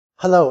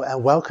Hello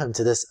and welcome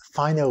to this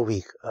final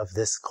week of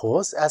this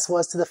course, as well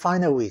as to the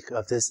final week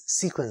of this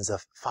sequence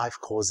of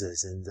 5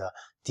 courses in the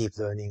deep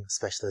learning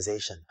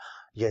specialization.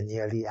 You're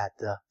nearly at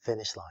the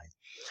finish line.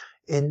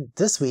 In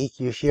this week,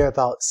 you hear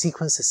about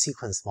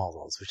sequence-to-sequence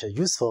models, which are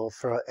useful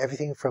for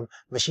everything from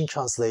machine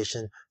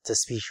translation to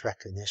speech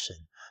recognition.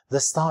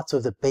 Let's start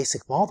with the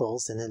basic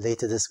models, and then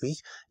later this week,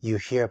 you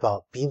hear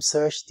about beam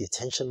search, the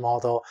attention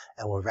model,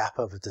 and we'll wrap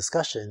up with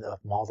discussion of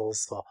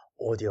models for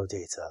audio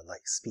data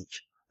like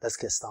speech. Let's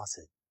get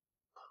started.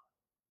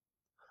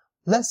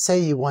 Let's say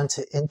you want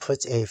to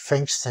input a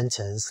French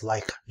sentence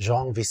like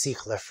Jean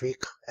visite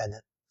l'Afrique in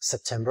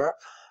September,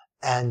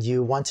 and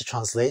you want to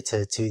translate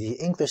it to the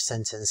English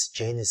sentence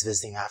Jane is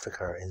visiting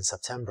Africa in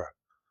September.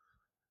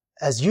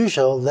 As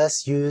usual,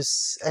 let's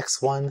use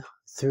x1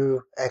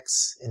 through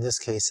x, in this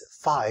case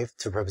 5,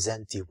 to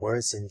represent the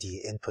words in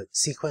the input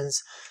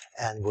sequence,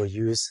 and we'll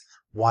use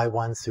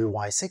y1 through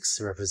y6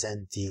 to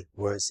represent the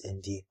words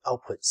in the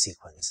output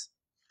sequence.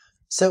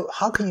 So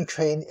how can you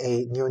train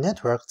a neural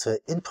network to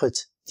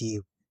input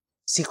the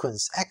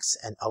sequence X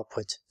and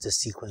output the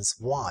sequence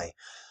Y?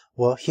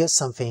 Well, here's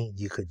something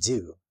you could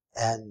do.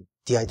 And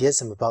the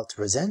ideas I'm about to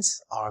present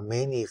are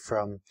mainly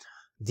from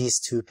these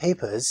 2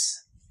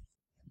 papers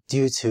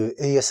due to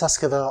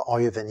Ilyasaskova,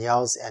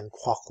 Oyer-Vinyals, and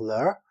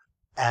Kwok-Ler,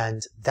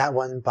 and that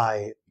one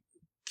by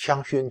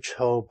Kyung-Hyun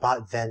Cho,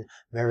 Bart Van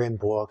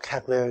Marienboer,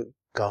 Kagler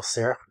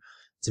Gausser,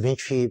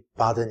 Dmitry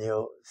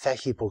Badanil,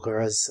 Fehi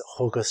Boguras,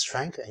 Holger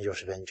Strank, and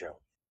Yoshvenjo.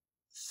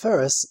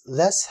 First,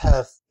 let's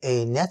have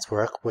a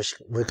network which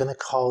we're going to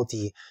call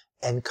the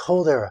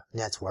Encoder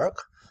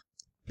Network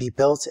be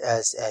built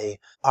as a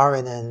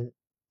RNN,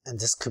 and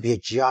this could be a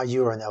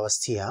GRU or an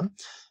LSTM,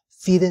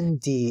 feeding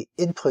the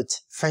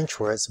input French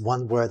words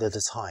 1 word at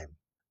a time.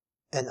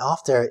 And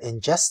after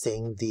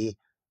ingesting the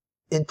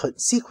input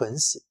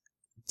sequence,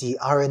 the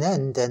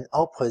RNN then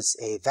outputs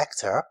a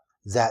vector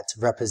that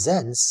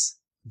represents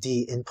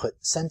the input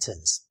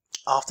sentence.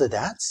 After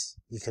that,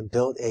 you can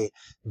build a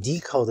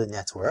decoder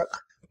network,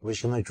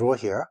 which I'm going to draw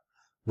here,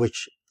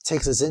 which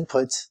takes as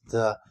input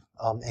the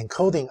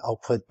encoding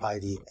output by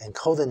the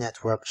encoder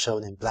network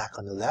shown in black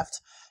on the left,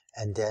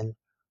 and then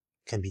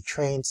can be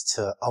trained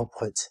to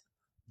output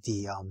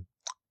the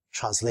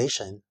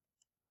translation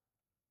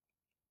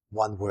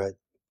 1 word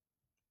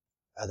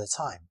at a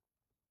time,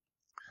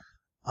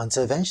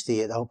 until eventually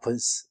it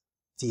outputs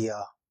the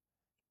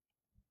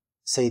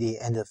say the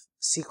end of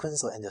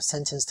sequence or end of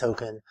sentence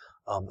token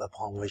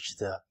upon which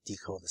the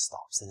decoder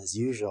stops. And as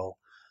usual,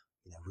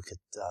 we could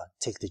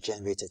take the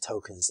generated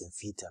tokens and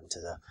feed them to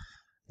the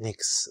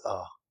next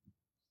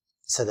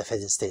set of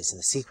hidden states in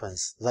the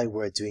sequence, like we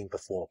were doing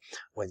before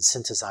when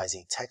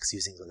synthesizing text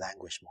using the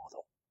language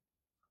model.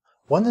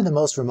 One of the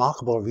most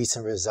remarkable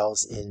recent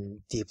results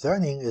in deep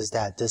learning is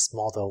that this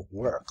model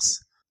works.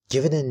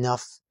 Given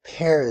enough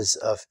pairs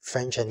of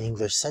French and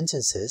English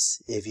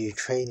sentences, if you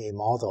train a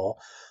model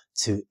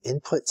to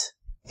input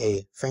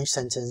a French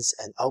sentence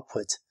and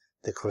output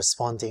the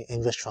corresponding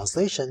English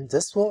translation,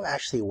 this will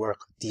actually work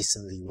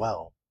decently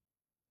well.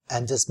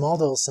 And this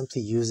model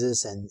simply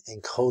uses an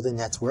encoder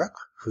network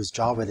whose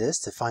job it is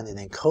to find an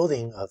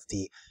encoding of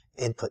the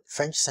input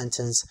French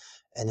sentence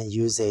and then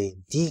use a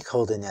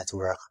decoder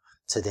network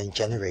to then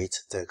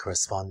generate the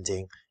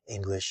corresponding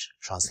English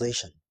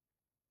translation.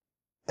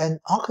 An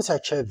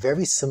architecture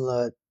very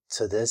similar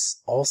to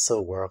this also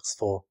works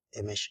for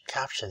image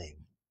captioning.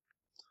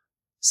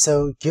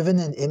 So given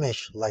an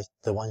image like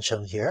the one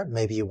shown here,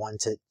 maybe you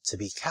want it to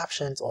be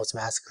captioned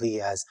automatically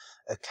as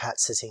a cat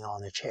sitting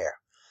on a chair.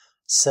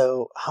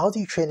 So how do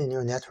you train a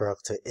neural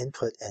network to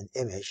input an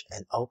image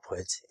and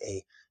output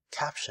a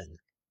caption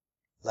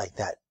like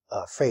that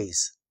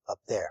phrase up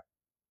there?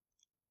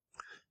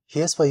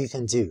 Here's what you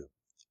can do.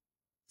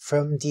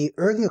 From the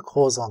earlier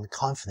course on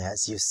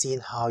ConvNets, you've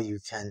seen how you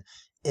can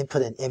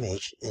input an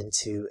image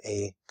into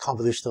a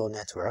convolutional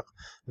network,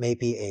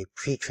 maybe a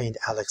pre-trained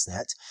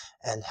AlexNet,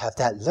 and have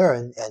that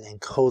learn an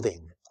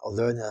encoding or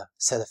learn a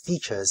set of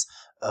features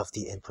of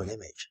the input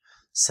image.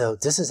 So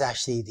this is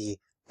actually the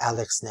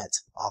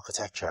AlexNet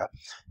architecture,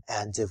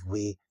 and if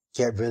we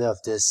get rid of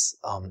this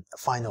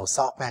final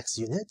softmax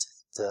unit,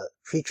 the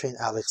pre-trained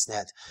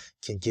AlexNet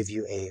can give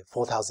you a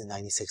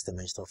 4096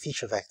 dimensional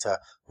feature vector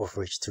with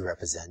which to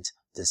represent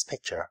this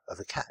picture of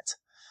a cat.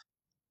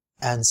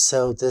 And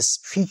so this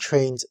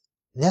pre-trained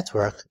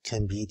network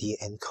can be the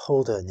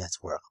encoder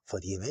network for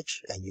the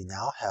image, and you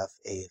now have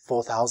a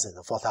 4000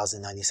 or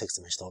 4096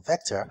 dimensional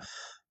vector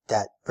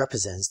that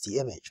represents the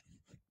image.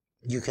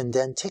 You can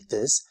then take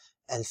this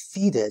and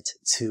feed it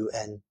to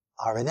an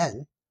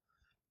RNN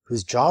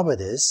whose job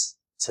it is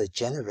to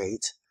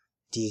generate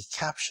the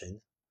caption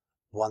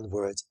 1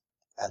 word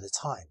at a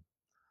time.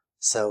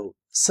 So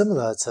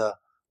similar to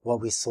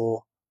what we saw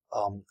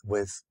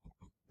with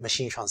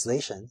machine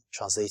translation,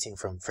 translating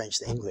from French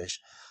to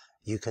English,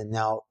 you can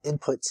now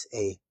input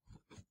a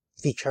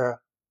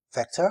feature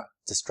vector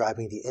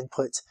describing the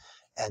input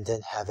and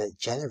then have it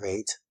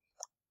generate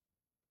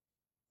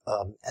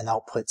an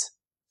output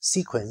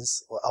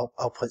sequence or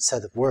output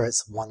set of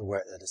words 1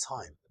 word at a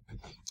time.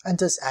 And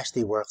this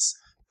actually works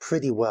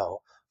pretty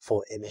well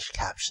for image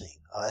captioning,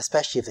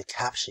 especially if the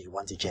caption you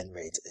want to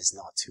generate is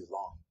not too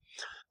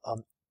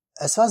long.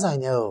 As far as I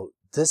know,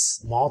 this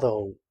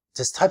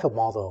type of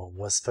model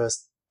was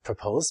first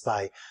proposed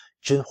by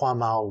Junhua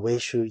Mao,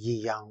 Weishu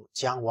Yiyang,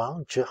 Jiang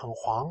Wang, Zhiheng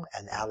Huang,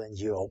 and Alan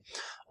Yu.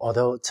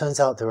 Although it turns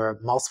out there were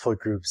multiple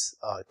groups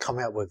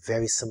coming up with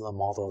very similar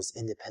models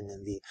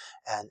independently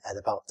and at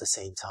about the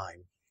same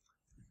time.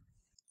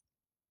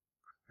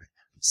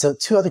 So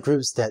two other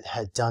groups that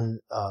had done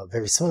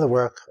very similar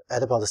work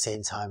at about the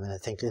same time, and I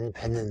think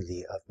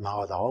independently of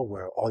Mao et al.,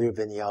 were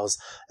Oliver Vinyals,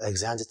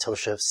 Alexander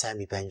Toshev,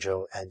 Samy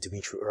Benjo, and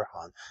Dumitru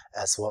Erhan,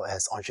 as well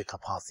as Andrei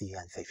Karpathy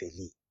and Feifei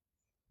Li.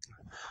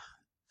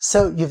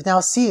 So you've now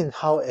seen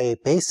how a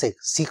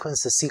basic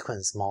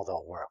sequence-to-sequence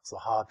model works, or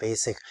how a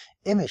basic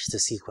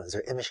image-to-sequence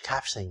or image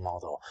captioning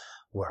model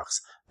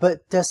works.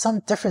 But there's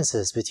some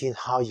differences between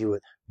how you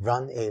would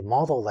run a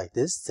model like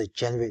this to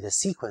generate a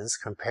sequence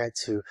compared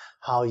to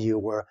how you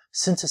were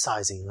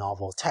synthesizing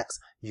novel text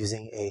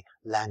using a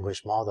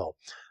language model.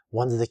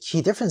 One of the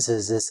key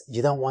differences is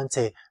you don't want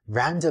a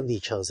randomly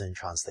chosen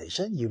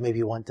translation. You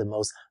maybe want the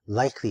most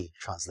likely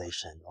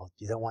translation. Or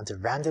you don't want a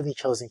randomly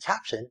chosen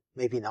caption,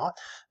 maybe not,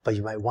 but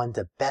you might want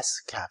the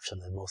best caption,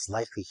 the most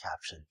likely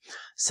caption.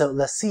 So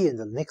let's see in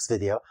the next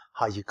video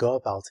how you go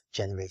about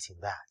generating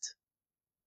that.